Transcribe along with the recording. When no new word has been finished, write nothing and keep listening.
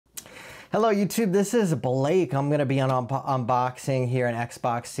Hello YouTube, this is Blake. I'm going to be unboxing here an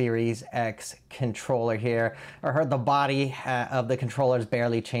Xbox Series X controller here. I heard the body of the controller is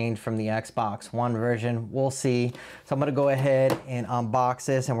barely changed from the Xbox One version. We'll see. So I'm going to go ahead and unbox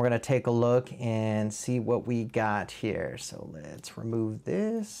this and we're going to take a look and see what we got here. So let's remove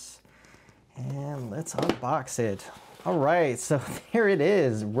this and let's unbox it. All right, so here it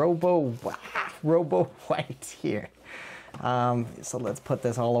is, Robo White here. So let's put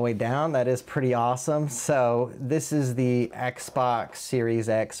this all the way down. That is pretty awesome. So this is the Xbox Series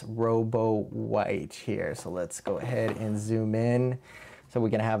X Robo White here. So let's go ahead and zoom in so we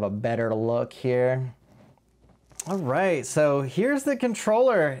can have a better look here. All right, so here's the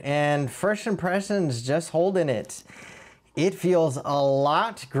controller and first impressions just holding it. It feels a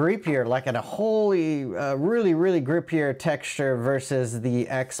lot grippier, like a really grippier texture versus the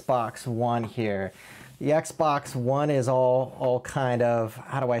Xbox One here. The Xbox One is all kind of,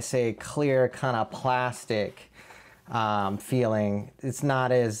 how do I say, clear kind of plastic feeling. It's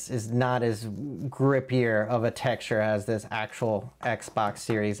not as grippier of a texture as this actual Xbox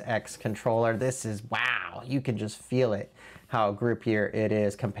Series X controller. This is, wow, you can just feel it, how grippier it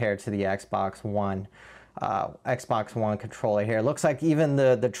is compared to the Xbox One controller here. It looks like even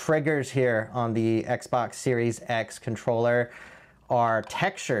the triggers here on the Xbox Series X controller are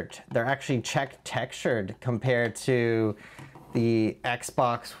textured. They're actually textured compared to the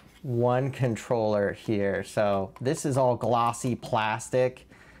Xbox One controller here. So this is all glossy plastic,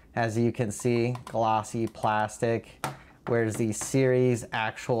 as you can see, glossy plastic, whereas the Series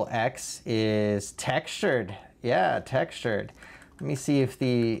actual X is textured. Yeah, textured. Let me see if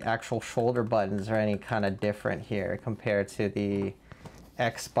the actual shoulder buttons are any kind of different here compared to the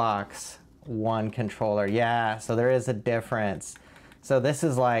Xbox One controller. Yeah, so there is a difference. So this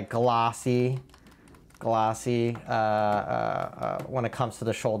is like glossy when it comes to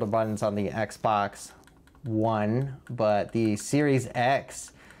the shoulder buttons on the Xbox One, but the Series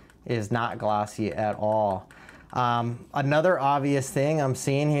X is not glossy at all. Another obvious thing I'm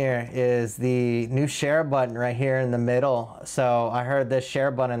seeing here is the new share button right here in the middle. So I heard this share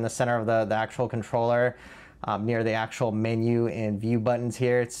button in the center of the actual controller, near the actual menu and view buttons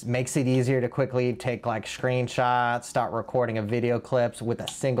here. It makes it easier to quickly take like screenshots, start recording a video clips with a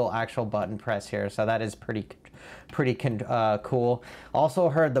single actual button press here. So that is pretty cool. Also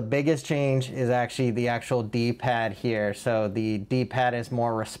heard the biggest change is actually the actual D-pad here. So the D-pad is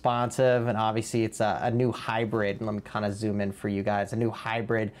more responsive, and obviously it's a new hybrid. Let me kind of zoom in for you guys. A new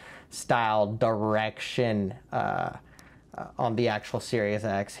hybrid style direction on the actual Series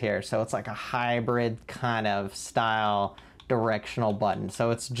X here. So it's like a hybrid kind of style directional button.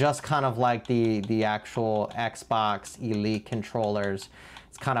 So it's just kind of like the actual Xbox Elite controllers.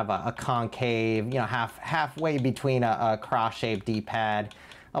 It's kind of a concave, you know, halfway between a cross-shaped D-pad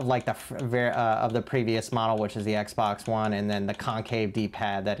of like the previous model, which is the Xbox One, and then the concave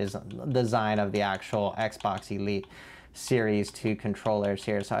D-pad that is the design of the actual Xbox Elite Series 2 controllers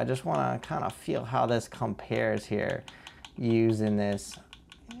here. So I just want to kind of feel how this compares here using this.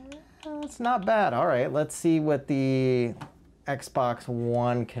 Yeah, it's not bad. All right, let's see what the Xbox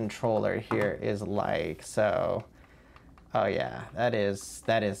One controller here is like. So oh yeah, that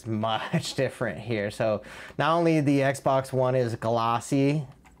is much different here. So not only the Xbox One is glossy,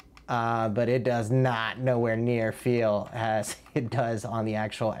 but it does not nowhere near feel as it does on the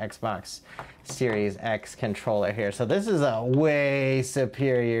actual Xbox Series X controller here. So this is a way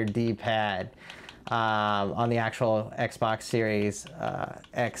superior D-pad on the actual Xbox Series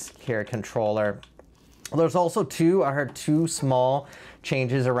X here controller. There's also I heard two small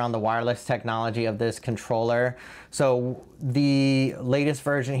changes around the wireless technology of this controller. So the latest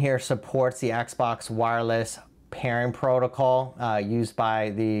version here supports the Xbox wireless pairing protocol used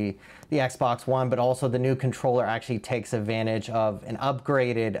by the Xbox One, but also the new controller actually takes advantage of an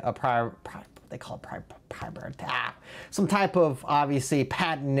upgraded they call it some type of obviously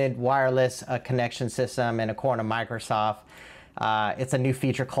patented wireless connection system, and according to Microsoft, it's a new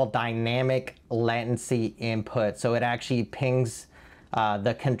feature called dynamic latency input. So it actually pings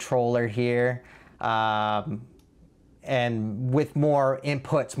the controller here and with more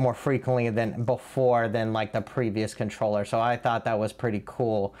inputs more frequently than before, than like the previous controller. So I thought that was pretty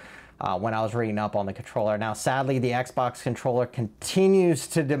cool when I was reading up on the controller. Now, sadly, the Xbox controller continues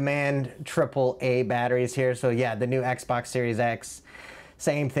to demand AAA batteries here. So yeah, the new Xbox Series X,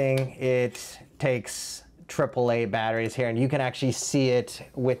 same thing. It takes AAA batteries here, and you can actually see it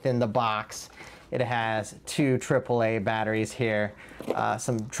within the box. It has two AAA batteries here,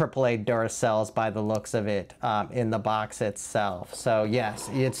 some AAA Duracells by the looks of it in the box itself. So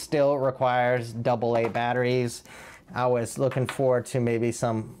yes, it still requires AA batteries. I was looking forward to maybe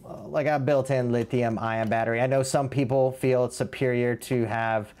some like a built-in lithium-ion battery. I know some people feel it's superior to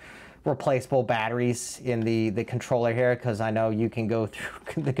have replaceable batteries in the controller here, because I know you can go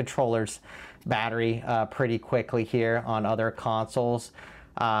through the controller's battery pretty quickly here on other consoles.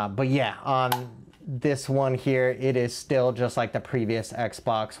 But yeah, on this one here, it is still just like the previous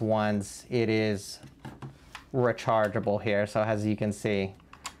Xbox Ones. It is rechargeable here. So as you can see,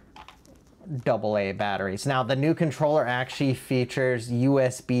 AA batteries. Now the new controller actually features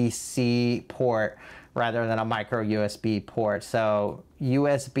USB-C port rather than a micro USB port. So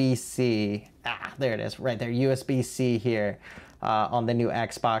USB-C, there it is right there, USB-C here on the new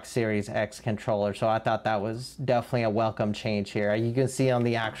Xbox Series X controller. So I thought that was definitely a welcome change here. You can see on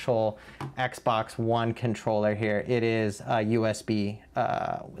the actual Xbox One controller here, it is USB,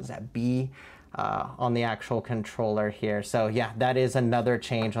 was that B? On the actual controller here. So yeah, that is another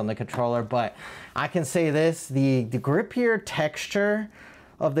change on the controller. But I can say this, the grippier texture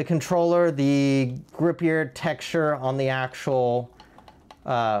of the controller, the grippier texture on the actual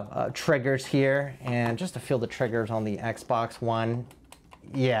triggers here, and just to feel the triggers on the Xbox One,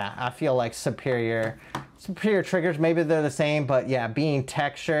 yeah, I feel like superior triggers. Maybe they're the same, but yeah, being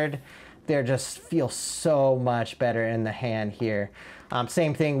textured, they just feel so much better in the hand here.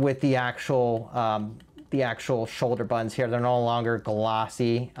 Same thing with the actual shoulder buttons here. They're no longer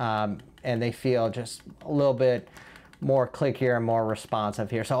glossy, and they feel just a little bit more clickier and more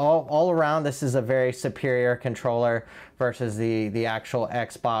responsive here. So all around, this is a very superior controller versus the actual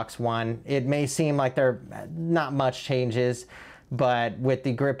Xbox One. It may seem like there are not much changes, but with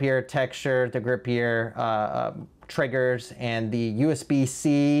the grippier texture, the grippier triggers, and the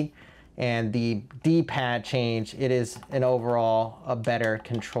USB-C and the D-pad change, it is an overall a better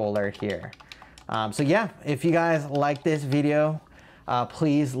controller here. So yeah, if you guys like this video,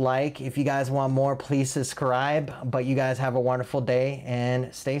 please like. If you guys want more, please subscribe. But you guys have a wonderful day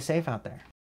and stay safe out there.